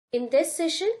In this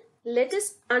session, let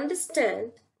us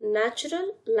understand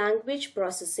natural language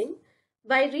processing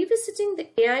by revisiting the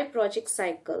AI project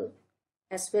cycle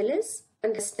as well as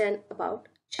understand about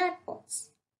chatbots.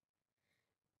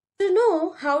 To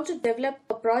know how to develop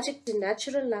a project in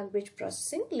natural language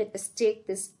processing, let us take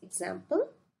this example.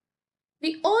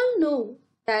 We all know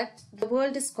that the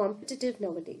world is competitive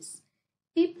nowadays.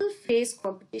 People face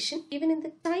competition even in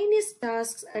the tiniest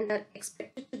tasks and are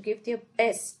expected to give their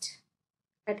best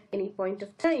at any point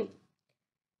of time.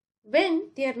 When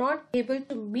they are not able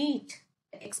to meet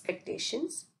the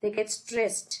expectations, they get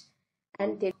stressed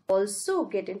and they also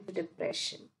get into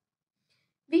depression.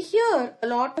 We hear a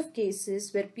lot of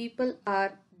cases where people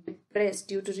are depressed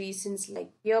due to reasons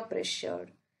like peer pressure,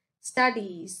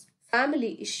 studies,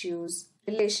 family issues,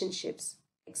 relationships,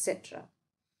 etc.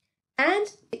 And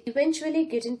they eventually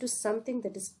get into something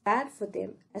that is bad for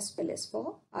them as well as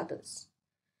for others.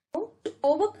 So, to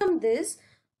overcome this,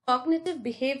 cognitive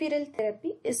behavioral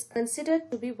therapy is considered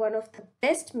to be one of the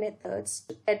best methods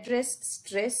to address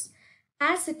stress,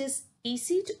 as it is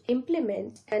easy to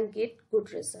implement and get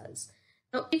good results.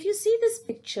 Now, if you see this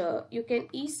picture, you can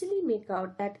easily make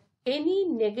out that any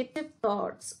negative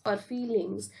thoughts or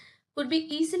feelings could be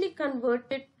easily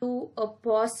converted to a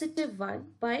positive one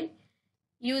by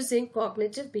using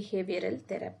cognitive behavioral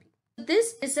therapy.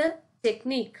 This is a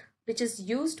technique which is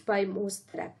used by most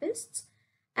therapists,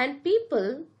 and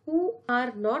people who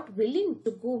are not willing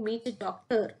to go meet a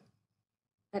doctor,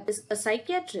 that is a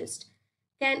psychiatrist,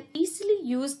 can easily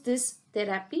use this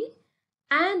therapy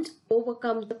and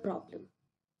overcome the problem.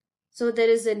 So there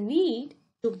is a need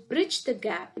to bridge the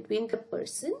gap between the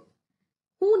person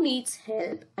who needs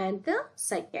help and the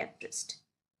psychiatrist.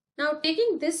 Now,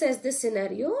 taking this as the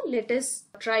scenario, let us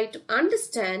try to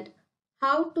understand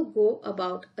how to go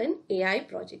about an AI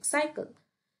project cycle.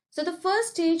 So the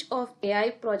first stage of AI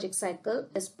project cycle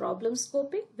is problem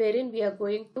scoping, wherein we are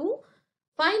going to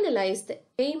finalize the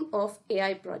aim of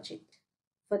AI project.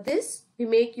 For this, we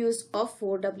make use of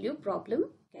 4W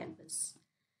problem canvas.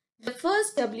 The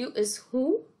first W is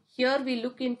who. Here we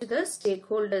look into the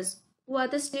stakeholders. Who are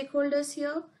the stakeholders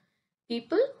here?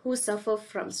 People who suffer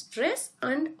from stress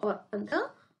and or on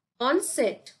the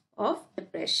onset of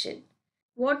depression.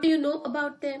 What do you know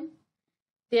about them?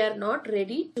 They are not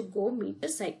ready to go meet a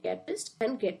psychiatrist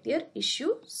and get their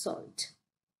issue solved.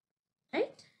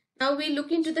 Right? Now we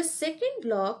look into the second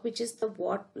block, which is the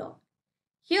what block.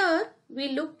 Here we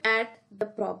look at the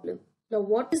problem. Now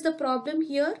what is the problem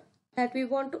here that we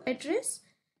want to address?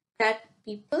 That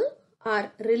people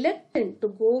are reluctant to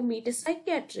go meet a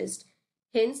psychiatrist.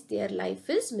 Hence their life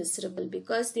is miserable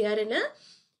because they are in a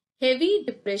heavy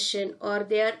depression or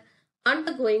they are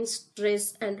undergoing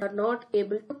stress and are not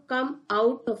able to come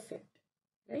out of it.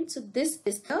 Right? So this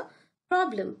is the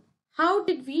problem. How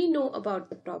did we know about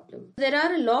the problem? There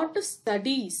are a lot of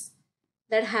studies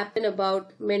that happen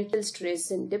about mental stress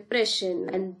and depression,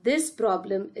 and this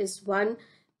problem is one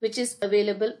which is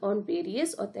available on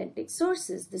various authentic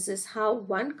sources. This is how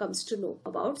one comes to know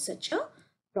about such a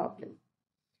problem.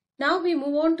 Now we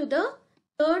move on to the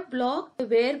third block, the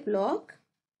where block,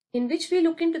 in which we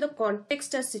look into the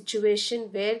context or situation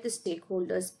where the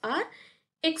stakeholders are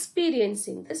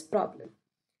experiencing this problem.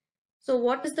 So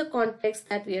what is the context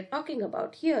that we are talking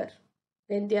about here?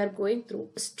 When they are going through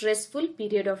a stressful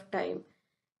period of time,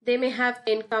 they may have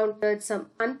encountered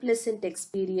some unpleasant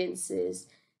experiences.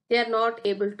 They are not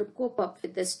able to cope up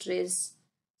with the stress,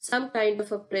 some kind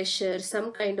of a pressure,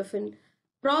 some kind of a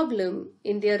problem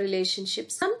in their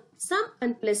relationship, some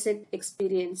unpleasant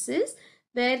experiences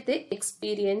where they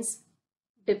experience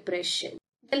depression.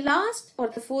 The last or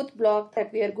the fourth block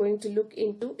that we are going to look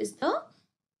into is the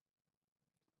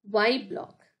why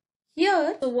block.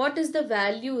 Here, so what is the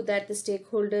value that the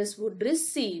stakeholders would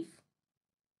receive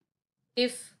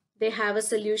if they have a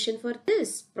solution for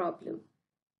this problem,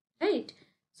 right?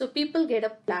 So people get a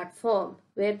platform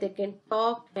where they can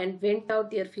talk and vent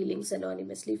out their feelings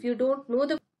anonymously. If you don't know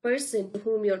the person to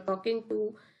whom you're talking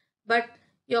to, but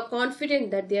you're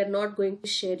confident that they are not going to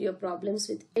share your problems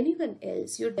with anyone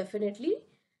else, you definitely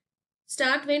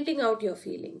start venting out your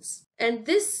feelings. And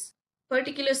this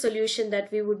particular solution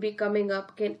that we would be coming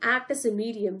up can act as a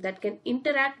medium that can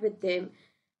interact with them,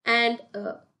 and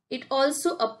it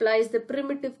also applies the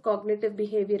primitive cognitive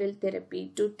behavioral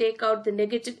therapy to take out the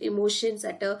negative emotions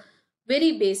at a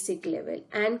very basic level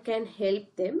and can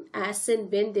help them as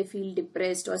and when they feel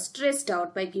depressed or stressed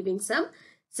out by giving some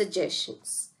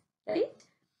suggestions, right?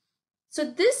 So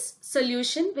this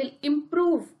solution will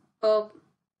improve a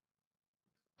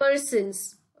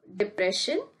person's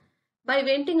depression by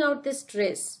venting out the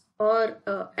stress, or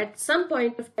at some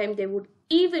point of time they would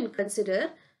even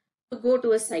consider to go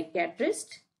to a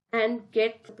psychiatrist and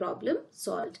get the problem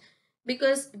solved,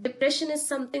 because depression is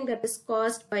something that is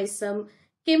caused by some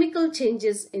chemical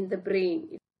changes in the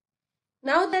brain.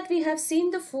 Now that we have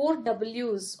seen the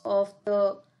 4Ws of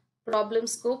the problem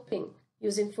scoping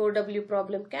using 4W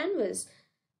problem canvas,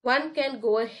 one can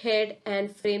go ahead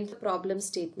and frame the problem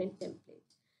statement template.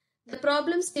 The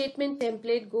problem statement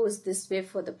template goes this way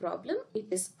for the problem. It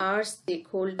is our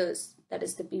stakeholders, that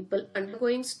is the people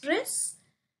undergoing stress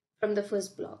from the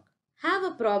first block, have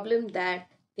a problem that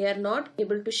they are not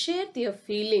able to share their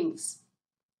feelings.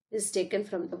 This is taken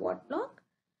from the what block.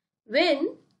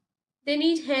 When they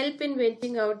need help in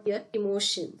venting out their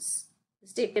emotions,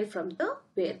 is taken from the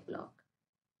where block.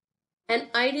 An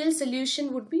ideal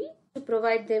solution would be to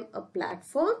provide them a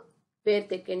platform where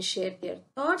they can share their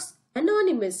thoughts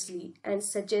anonymously and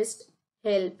suggest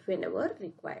help whenever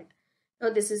required.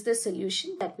 Now this is the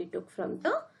solution that we took from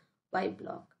the why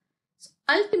block. So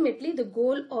ultimately, the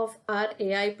goal of our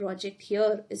AI project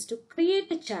here is to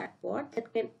create a chatbot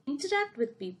that can interact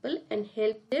with people and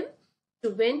help them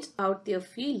to vent out their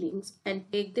feelings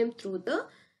and take them through the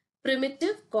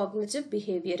primitive cognitive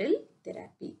behavioral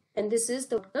therapy. And this is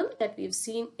the outcome that we've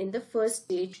seen in the first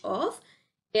stage of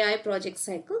AI project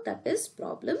cycle, that is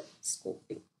problem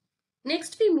scoping.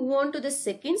 Next, we move on to the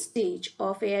second stage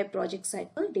of AI project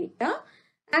cycle, data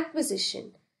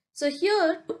acquisition. So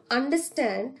here, to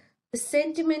understand the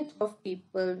sentiment of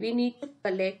people, we need to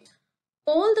collect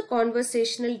all the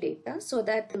conversational data so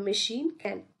that the machine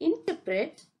can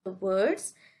interpret the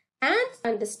words and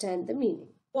understand the meaning.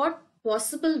 What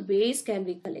possible ways can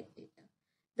we collect data?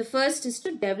 The first is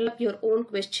to develop your own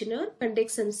questionnaire,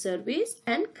 conduct some surveys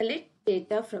and collect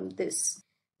data from this.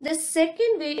 The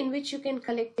second way in which you can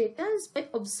collect data is by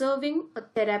observing a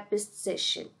therapist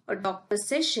session, a doctor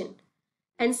session,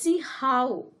 and see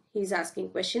how he is asking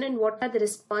question and what are the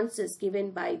responses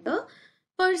given by the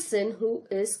person who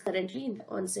is currently in the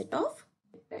onset of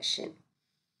depression.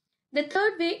 The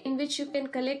third way in which you can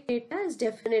collect data is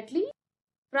definitely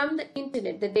from the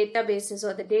internet, the databases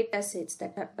or the data sets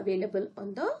that are available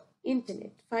on the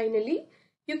internet. Finally,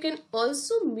 you can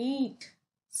also meet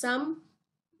some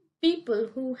people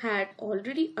who had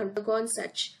already undergone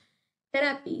such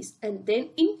therapies and then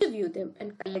interview them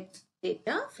and collect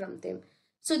data from them.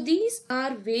 So these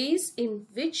are ways in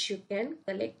which you can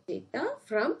collect data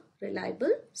from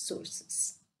reliable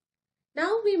sources.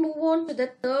 Now we move on to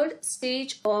the third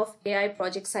stage of AI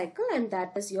project cycle, and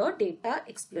that is your data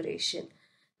exploration.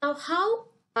 Now how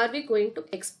are we going to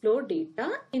explore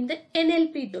data in the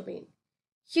NLP domain?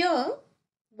 Here,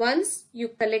 once you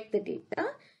collect the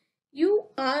data, you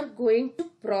are going to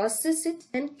process it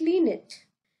and clean it.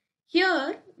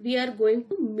 Here we are going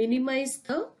to minimize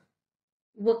the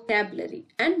vocabulary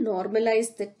and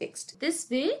normalize the text. This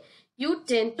way you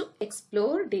tend to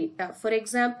explore data. For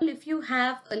example, if you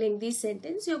have a lengthy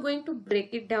sentence, you're going to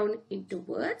break it down into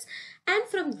words, and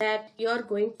from that you're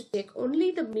going to take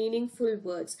only the meaningful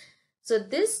words. So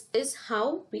this is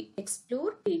how we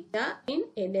explore data in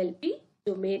NLP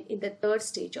domain in the third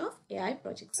stage of AI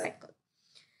project cycle.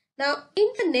 Now in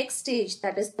the next stage,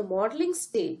 that is the modeling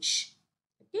stage,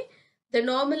 okay, the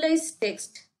normalized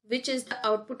text, which is the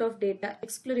output of data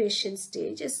exploration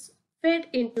stage, is fed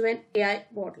into an AI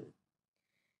model.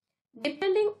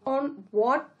 Depending on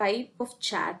what type of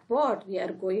chatbot we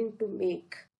are going to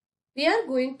make, we are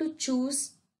going to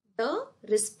choose the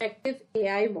respective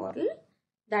AI model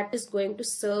that is going to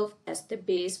serve as the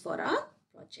base for our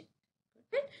project.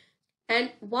 Okay?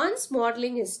 And once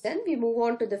modeling is done, we move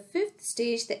on to the fifth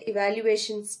stage, the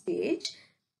evaluation stage,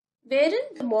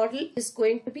 wherein the model is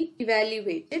going to be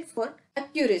evaluated for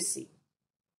accuracy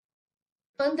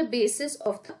on the basis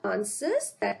of the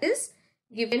answers that is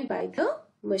given by the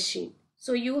machine.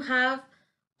 So you have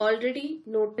already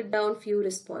noted down few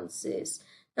responses.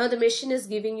 Now the machine is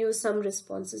giving you some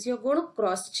responses. You're going to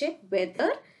cross check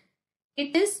whether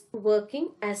it is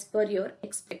working as per your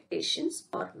expectations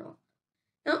or not.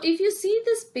 Now if you see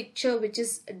this picture which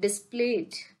is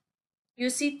displayed,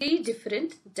 you see three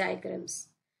different diagrams.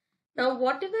 Now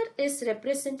whatever is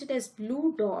represented as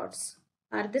blue dots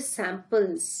are the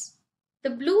samples. The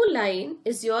blue line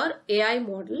is your AI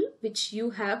model which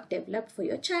you have developed for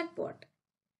your chatbot.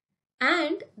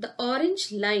 And the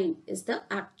orange line is the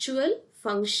actual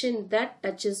function that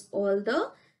touches all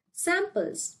the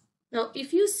samples. Now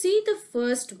if you see the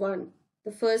first one,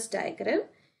 the first diagram,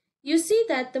 you see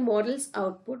that the model's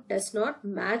output does not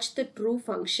match the true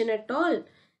function at all.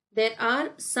 There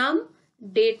are some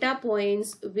data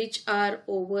points which are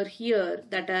over here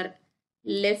that are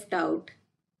left out.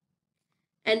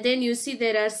 And then you see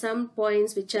there are some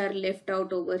points which are left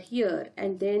out over here,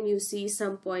 and then you see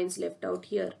some points left out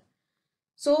here.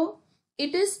 So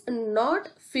it is not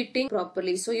fitting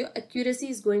properly. So your accuracy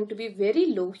is going to be very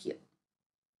low here.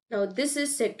 Now this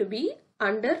is said to be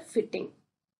under fitting.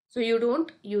 So you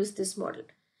don't use this model.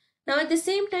 Now at the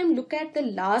same time, look at the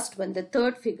last one, the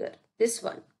third figure, this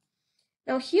one.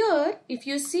 Now here, if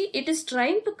you see, it is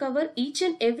trying to cover each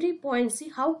and every point. See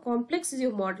how complex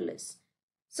your model is.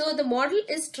 So the model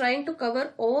is trying to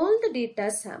cover all the data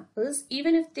samples,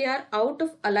 even if they are out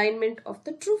of alignment of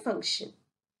the true function.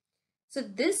 So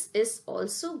this is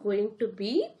also going to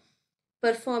be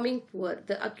performing poor.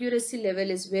 The accuracy level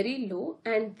is very low,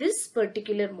 and this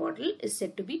particular model is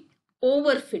said to be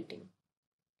overfitting.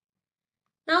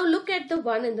 Now look at the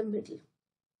one in the middle.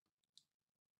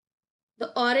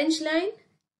 The orange line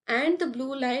and the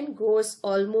blue line goes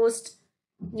almost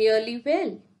nearly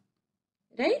well,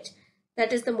 right?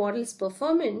 That is, the model's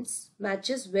performance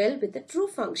matches well with the true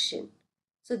function.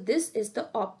 So this is the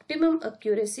optimum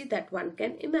accuracy that one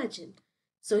can imagine.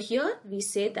 So here we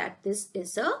say that this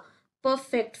is a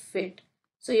perfect fit.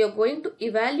 So you're going to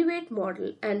evaluate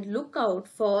model and look out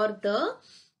for the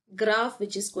graph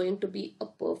which is going to be a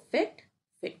perfect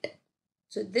fit.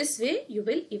 So this way you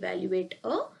will evaluate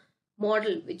a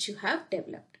model which you have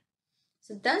developed.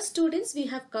 So thus students, we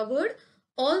have covered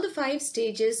all the 5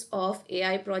 stages of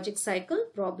AI project cycle: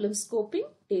 problem scoping,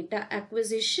 data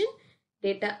acquisition,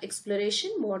 data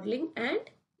exploration, modeling and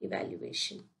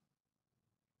evaluation.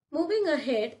 Moving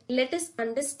ahead, let us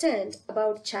understand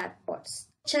about chatbots.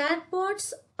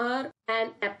 Chatbots are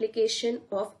an application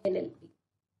of NLP.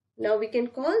 Now we can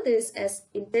call this as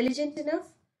intelligent enough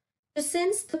to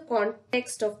sense the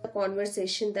context of the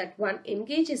conversation that one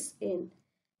engages in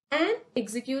and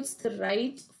executes the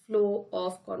right flow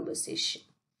of conversation.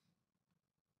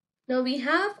 Now we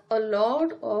have a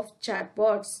lot of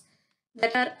chatbots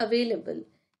that are available.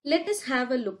 Let us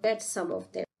have a look at some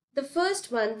of them. The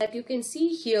first one that you can see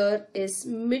here is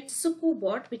Mitsuku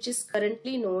bot, which is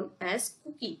currently known as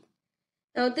Cookie.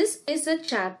 Now this is a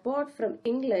chatbot from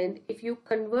England. If you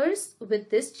converse with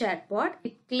this chatbot,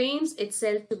 it claims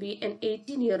itself to be an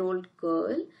 18-year-old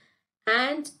girl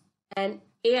and an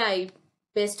AI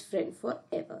best friend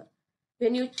forever.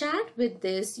 When you chat with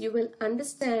this, you will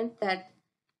understand that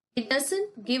it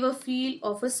doesn't give a feel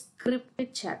of a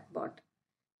scripted chatbot.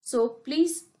 So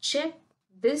please check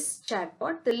this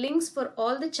chatbot. The links for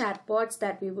all the chatbots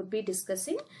that we would be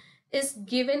discussing is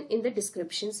given in the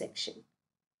description section.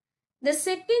 The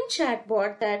second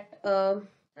chatbot that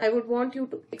I would want you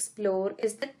to explore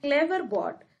is the Clever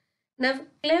bot. Now,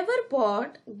 Clever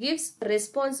bot gives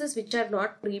responses which are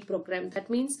not pre-programmed. That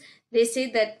means they say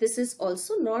that this is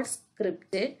also not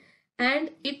scripted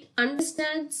and it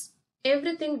understands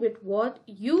everything with what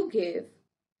you give,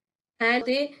 and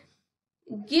they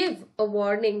give a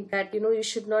warning that you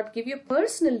should not give your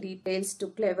personal details to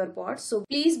Clever bots. So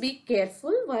please be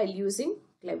careful while using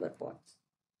Clever bots.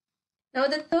 Now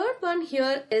the third one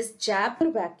here is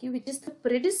Jabberwacky, which is the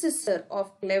predecessor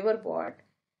of Clever bot,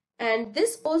 and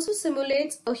this also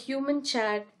simulates a human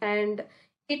chat and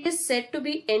it is said to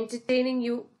be entertaining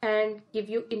you and give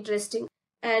you interesting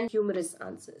and humorous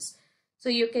answers. So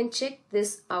you can check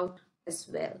this out as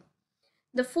well.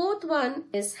 The fourth one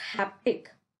is Haptic.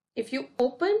 If you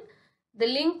open the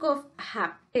link of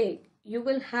Haptic, you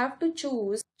will have to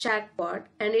choose chatbot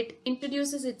and it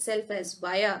introduces itself as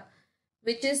Vaya,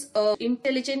 which is an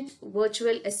intelligent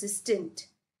virtual assistant.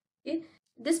 Okay?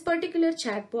 This particular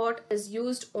chatbot is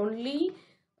used only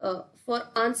for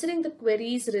answering the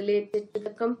queries related to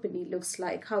the company, looks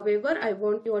like. However, I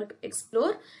want you all to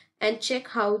explore and check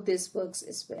how this works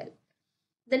as well.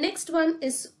 The next one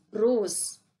is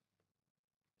Rose.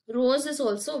 Rose is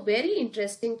also a very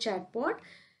interesting chatbot.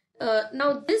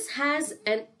 Now this has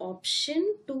an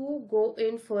option to go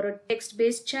in for a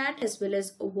text-based chat as well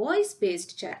as a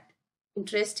voice-based chat.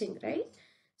 Interesting, right?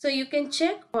 So you can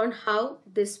check on how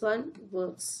this one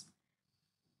works.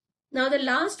 Now the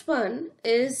last one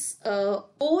is O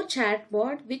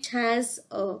Chatbot, which has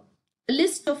a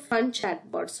list of fun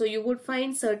chatbots. So you would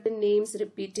find certain names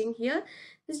repeating here.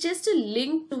 It's just a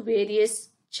link to various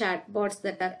chatbots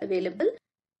that are available.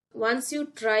 Once you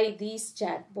try these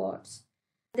chatbots,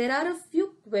 there are a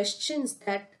few questions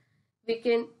that we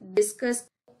can discuss.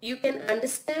 You can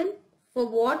understand for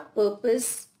what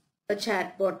purpose a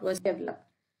chatbot was developed.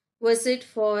 Was it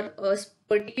for a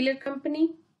particular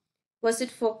company? Was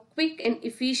it for quick and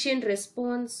efficient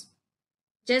response?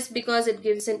 Just because it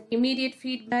gives an immediate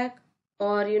feedback,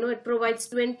 or it provides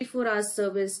 24 hours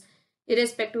service,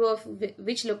 irrespective of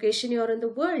which location you are in the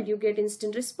world, you get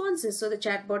instant responses. So the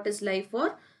chatbot is live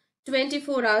for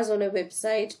 24 hours on a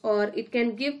website, or it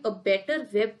can give a better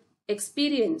web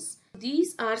experience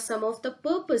These are some of the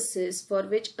purposes for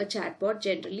which a chatbot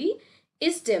generally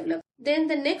is developed. Then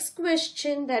the next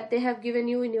question that they have given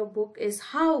you in your book is,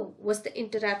 how was the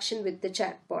interaction with the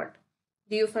chatbot?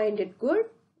 Do you find it good?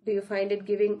 Do you find it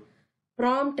giving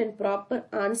prompt and proper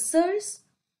answers?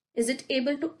 Is it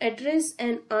able to address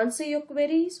and answer your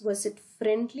queries? Was it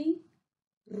friendly,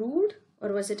 rude,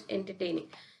 or was it entertaining?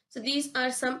 So these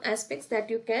are some aspects that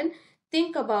you can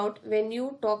think about when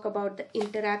you talk about the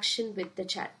interaction with the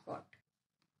chatbot.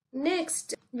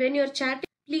 Next, when you're chatting,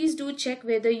 please do check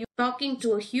whether you're talking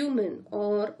to a human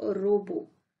or a robot.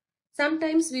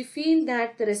 Sometimes we feel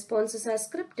that the responses are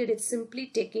scripted. It's simply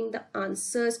taking the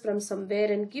answers from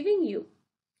somewhere and giving you.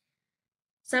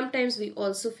 Sometimes we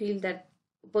also feel that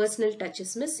personal touch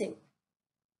is missing.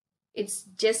 It's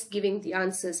just giving the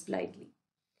answers blindly.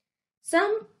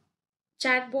 Some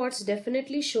chatbots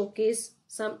definitely showcase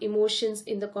some emotions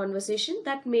in the conversation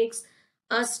that makes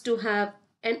us to have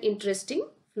an interesting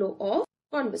flow of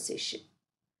conversation.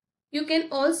 You can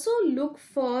also look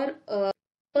for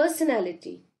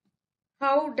personality.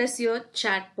 How does your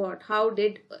chatbot, how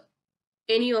did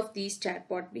any of these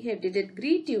chatbot behave? Did it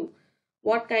greet you?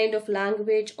 What kind of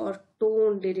language or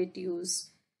tone did it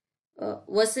use?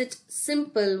 Was it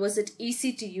simple? Was it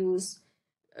easy to use?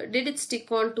 Did it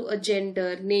stick on to a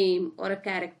gender, name, or a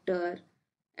character?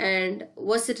 And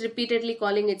was it repeatedly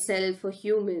calling itself a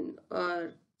human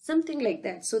or something like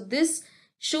that? So this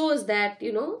shows that,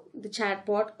 the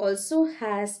chatbot also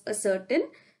has a certain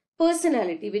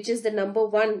personality, which is the number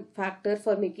one factor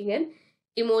for making an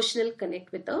emotional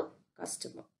connect with a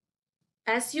customer.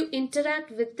 As you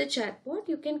interact with the chatbot,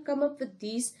 you can come up with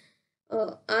these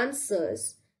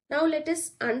answers. Now let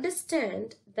us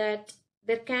understand that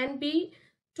there can be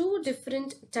two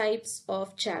different types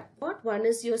of chatbot. One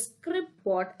is your script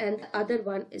bot and the other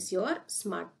one is your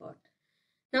smart bot.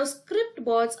 Now script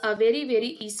bots are very,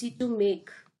 very easy to make,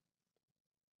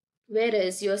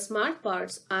 whereas your smart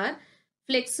bots are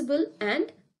flexible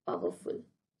and powerful.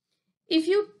 If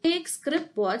you take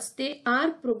script bots, they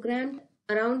are programmed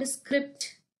around a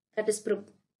script that is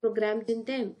programmed in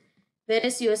them,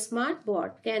 whereas your smart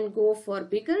bot can go for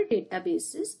bigger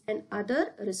databases and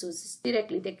other resources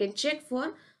directly. They can check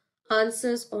for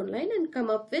answers online and come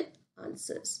up with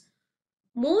answers.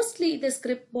 Mostly the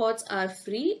script bots are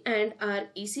free and are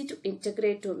easy to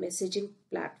integrate to a messaging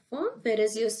platform,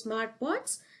 whereas your smart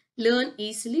bots learn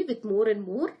easily with more and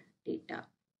more data.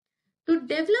 To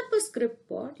develop a script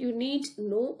bot, you need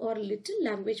no or little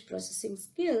language processing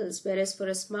skills, whereas for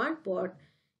a smart bot,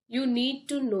 you need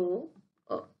to know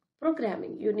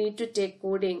programming. You need to take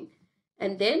coding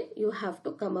and then you have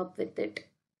to come up with it.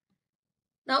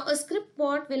 Now, a script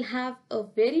bot will have a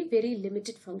very, very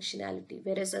limited functionality,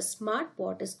 whereas a smart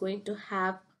bot is going to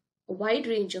have a wide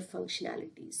range of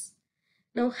functionalities.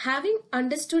 Now, having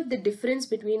understood the difference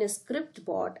between a script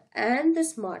bot and the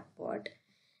smart bot,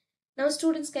 now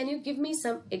students, can you give me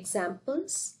some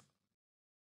examples?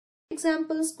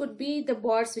 Examples could be the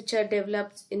bots which are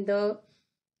developed in the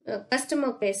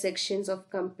customer care sections of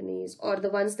companies, or the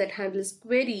ones that handles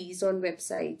queries on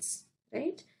websites,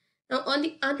 right? Now, on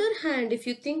the other hand, if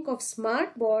you think of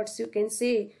smart bots, you can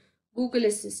say Google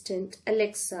Assistant,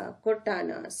 Alexa,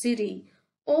 Cortana, Siri,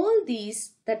 all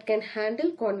these that can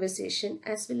handle conversation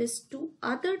as well as do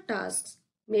other tasks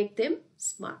make them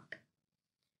smart.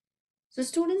 So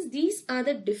students, these are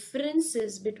the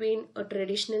differences between a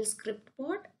traditional script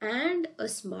bot and a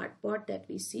smart bot that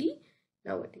we see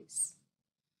nowadays.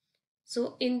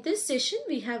 So in this session,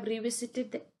 we have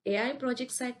revisited the AI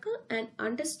project cycle and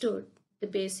understood the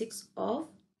basics of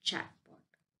chatbot.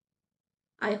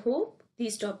 I hope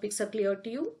these topics are clear to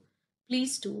you.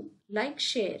 Please do like,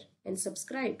 share and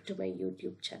subscribe to my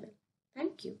YouTube channel.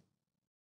 Thank you.